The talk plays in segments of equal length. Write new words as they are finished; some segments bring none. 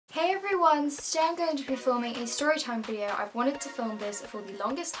Hey everyone, so today I'm going to be filming a storytime video. I've wanted to film this for the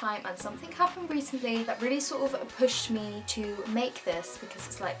longest time and something happened recently that really sort of pushed me to make this because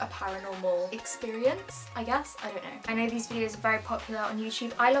it's like a paranormal experience, I guess. I don't know. I know these videos are very popular on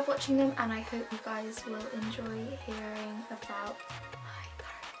YouTube. I love watching them and I hope you guys will enjoy hearing about my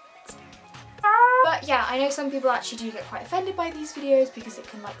paranormal experience. But yeah, I know some people actually do get quite offended by these videos because it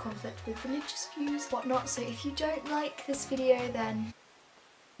can like conflict with religious views, whatnot. So if you don't like this video, then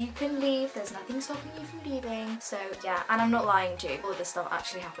you can leave, there's nothing stopping you from leaving. So yeah, and I'm not lying to you, all of this stuff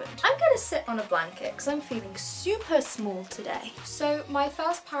actually happened. I'm gonna sit on a blanket because I'm feeling super small today. So my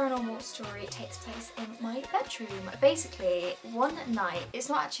first paranormal story takes place in my bedroom. Basically, one night, it's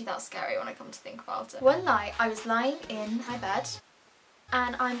not actually that scary when I come to think about it. One night I was lying in my bed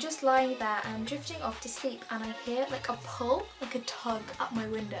and I'm just lying there and I'm drifting off to sleep and I hear like a pull, like a tug at my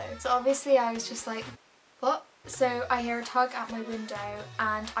window. So obviously I was just like, what? So I hear a tug at my window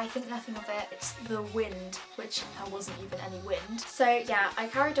and I think nothing of it, it's the wind, which there wasn't even any wind. So yeah, I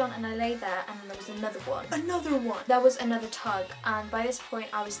carried on and I lay there and then there was another one. There was another tug and by this point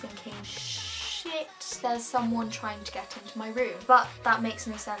I was thinking, shit, there's someone trying to get into my room. But that makes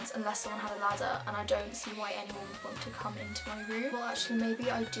no sense unless someone had a ladder and I don't see why anyone would want to come into my room. Well actually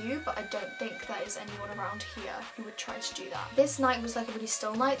maybe I do, but I don't think there is anyone around here who would try to do that. This night was like a really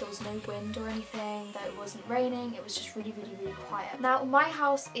still night, there was no wind or anything, it wasn't raining, it was just really quiet. Now my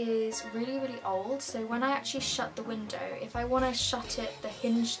house is really old, so when I actually shut the window, if I want to shut it the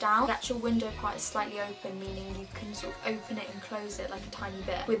hinge down, the actual window part is slightly open, meaning you can sort of open it and close it like a tiny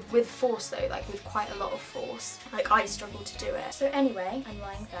bit. With force though, like with quite a lot of force. Like I struggle to do it. So anyway, I'm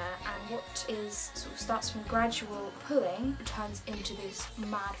lying there and what is sort of starts from gradual pulling turns into this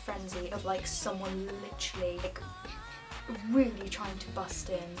mad frenzy of like someone literally like really trying to bust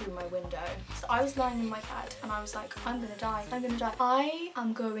in through my window. So I was lying in my bed and I was like, I'm gonna die, I'm gonna die. I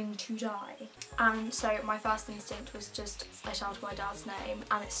am going to die. And so my first instinct was just, I shouted my dad's name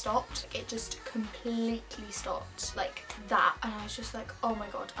and it stopped. It just completely stopped like that. And I was just like, oh my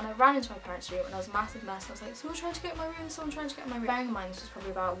god. And I ran into my parents' room and I was a massive mess. I was like, someone trying to get in my room, someone trying to get in my room. Bearing in mind this was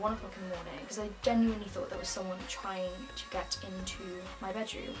probably about 1 o'clock in the morning because I genuinely thought there was someone trying to get into my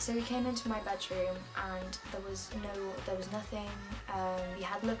bedroom. So we came into my bedroom and there was nothing. We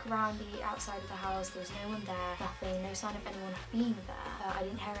had a look around the outside of the house, there was no one there, nothing, no sign of anyone being there. I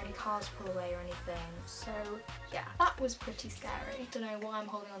didn't hear any cars pull away or anything, so yeah, that was pretty scary. Don't know why I'm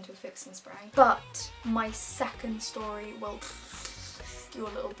holding on to a fixing spray. But my second story will your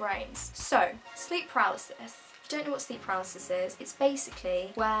little brains. So, sleep paralysis. If you don't know what sleep paralysis is, it's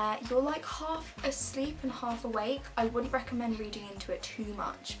basically where you're like half asleep and half awake. I wouldn't recommend reading into it too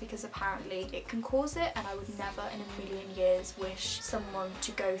much because apparently it can cause it and I would never in a million years wish someone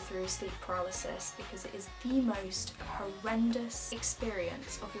to go through sleep paralysis because it is the most horrendous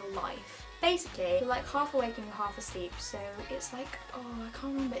experience of your life. Basically, you're like half awake and you're half asleep, so it's like, oh, I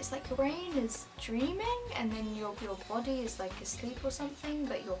can't remember, it's like your brain is dreaming and then your body is like asleep or something,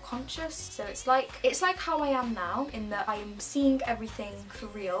 but you're conscious. So it's like how I am now, in that I am seeing everything for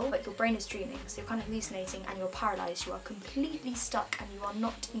real, but your brain is dreaming, so you're kind of hallucinating and you're paralysed, you are completely stuck and you are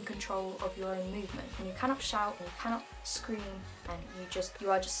not in control of your own movement. And you cannot shout and you cannot scream and you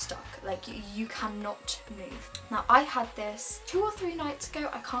are just stuck, like you cannot move. Now I had this 2 or 3 nights ago,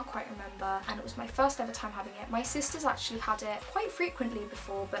 I can't quite remember, and it was my first ever time having it. My sister's actually had it quite frequently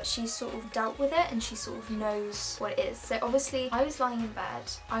before, but she's sort of dealt with it and she sort of knows what it is. So obviously I was lying in bed,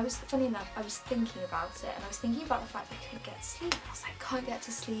 funny enough, I was thinking about it and I was thinking about the fact that I couldn't get to sleep. I was like, can't get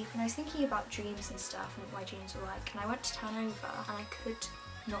to sleep, and I was thinking about dreams and stuff and what my dreams were like, and I went to turn over and I could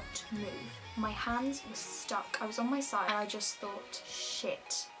not move. My hands were stuck. I was on my side and I just thought,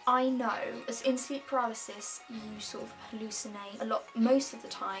 shit. I know, as in sleep paralysis, you sort of hallucinate a lot. Most of the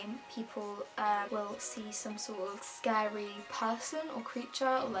time, people will see some sort of scary person or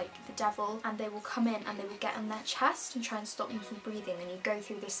creature, or like the devil, and they will come in and they will get on their chest and try and stop them from breathing, and you go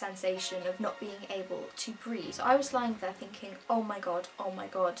through this sensation of not being able to breathe. So I was lying there thinking, oh my god, oh my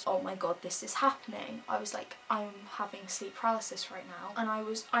god, oh my god, this is happening. I was like, I'm having sleep paralysis right now. And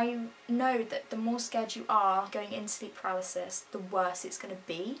I know that the more scared you are going into sleep paralysis, the worse it's going to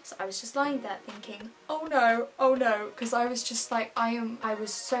be. So I was just lying there thinking, oh no, because I was just like, I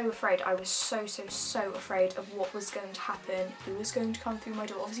was so afraid. I was so afraid of what was going to happen, who was going to come through my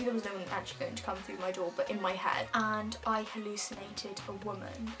door. Obviously there was no one actually going to come through my door, but in my head. And I hallucinated a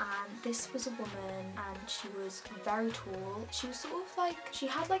woman, and this was a woman and she was very tall. She was sort of like, she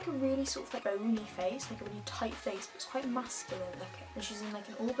had like a really sort of like bony face, like a really tight face, but it was quite masculine looking. And she's in like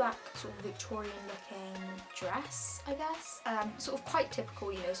an all black sort of Victorian looking dress, I guess. Sort of quite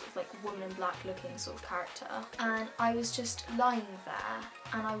typical, you you know, sort of like Woman in Black looking sort of character. And I was just lying there,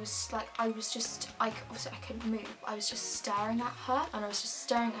 and I was like, obviously I couldn't move. I was just staring at her, and I was just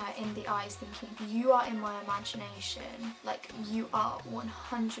staring at her in the eyes thinking, you are in my imagination, like you are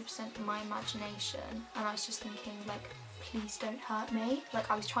 100% in my imagination. And I was just thinking like, please don't hurt me. Like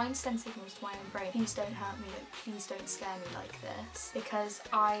I was trying to send signals to my own brain, please don't hurt me, like please don't scare me like this, because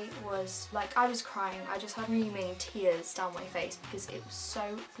I was crying. I just had reaming tears down my face because it was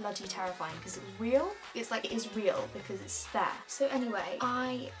so bloody terrifying, because it was real. It's like, it is real because it's there. So anyway,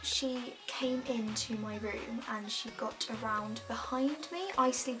 she came into my room and she got around behind me.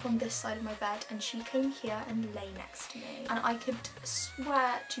 I sleep on this side of my bed and she came here and lay next to me, and I could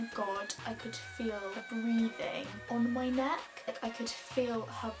swear to God I could feel her breathing on my neck. Like I could feel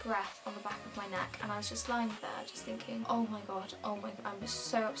her breath on the back of my neck, and I was just lying there just thinking, oh my god, I was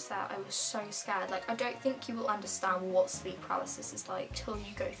so upset, I was so scared. Like I don't think you will understand what sleep paralysis is like till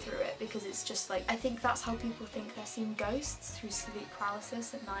you go through it, because it's just like, I think that's how people think they're seeing ghosts, through sleep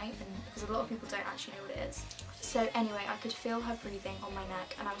paralysis at night, and because a lot of people don't actually know what it is. So anyway, I could feel her breathing on my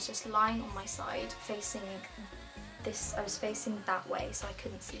neck, and I was just lying on my side facing this, I was facing that way so I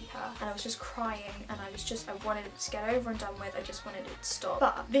couldn't see her, and I was just crying, and I wanted it to get over and done with. I just wanted it to stop.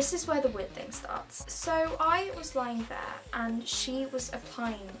 But this is where the weird thing starts. So I was lying there and she was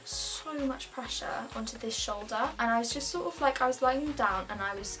applying so much pressure onto this shoulder, and I was just sort of like, I was lying down and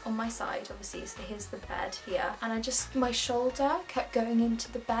I was on my side obviously, so here's the bed here, and my shoulder kept going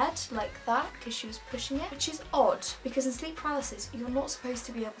into the bed like that because she was pushing it, which is odd because in sleep paralysis you're not supposed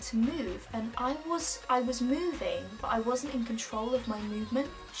to be able to move, and I was moving, but I wasn't in control of my movement.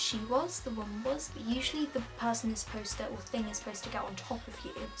 She was, the woman was. But usually the person is supposed to, or thing is supposed to get on top of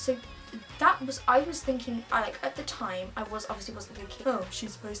you. So that was, I was thinking, like at the time, I obviously wasn't thinking, oh,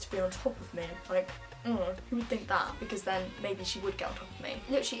 she's supposed to be on top of me. Like, who would think that? Because then maybe she would get on top of me.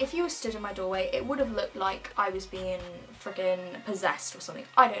 Literally, if you were stood in my doorway, it would have looked like I was being friggin' possessed or something.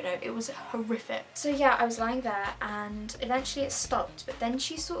 I don't know, it was horrific. So yeah, I was lying there and eventually it stopped, but then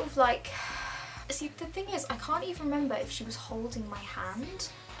she sort of like, see, the thing is, I can't even remember if she was holding my hand.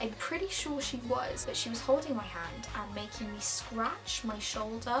 I'm pretty sure she was, but she was holding my hand and making me scratch my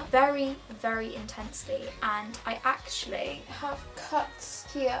shoulder very, very intensely, and I actually have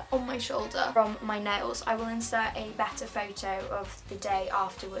cuts here on my shoulder from my nails. I will insert a better photo of the day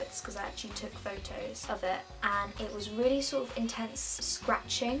afterwards because I actually took photos of it, and it was really sort of intense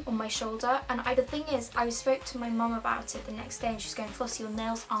scratching on my shoulder. And the thing is, I spoke to my mum about it the next day, and she's going, Flossie, your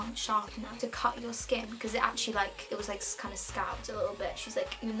nails aren't sharp enough to cut your skin, because it actually it was like kind of scabbed a little bit. She's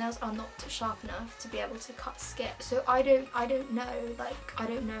like, your nails are not sharp enough to be able to cut skin. So I don't know, like I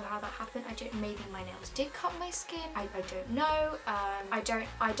don't know how that happened. maybe my nails did cut my skin. I don't know. I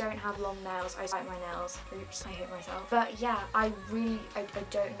don't have long nails. I bite my nails. Oops, I hate myself. But yeah, I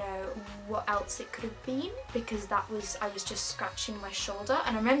don't know what else it could have been, because I was just scratching my shoulder,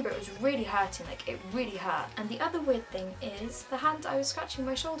 and I remember it was really hurting, like it really hurt. And the other weird thing is the hand I was scratching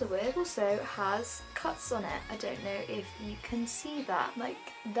my shoulder with also has cuts on it. I don't know if you can see that, like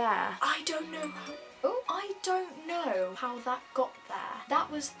there. I don't know how that got there.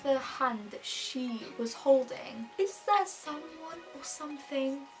 That was the hand that she was holding. Is there someone or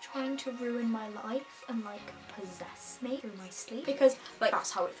something trying to ruin my life and like possess me through my sleep? Because like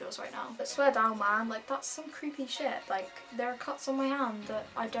that's how it feels right now. But swear down, man, like that's some creepy shit. Like there are cuts on my hand that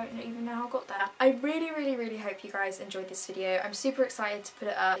I don't even know how I got there. I really hope you guys enjoyed this video. I'm super excited to put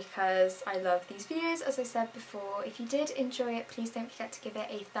it up because I love these videos, as I said before. If you did enjoy it, please don't forget to give it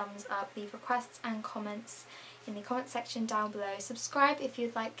a thumbs up, leave requests and comments in the comment section down below. Subscribe if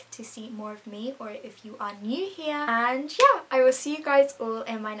you'd like to see more of me, or if you are new here. And yeah, I will see you guys all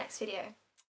in my next video.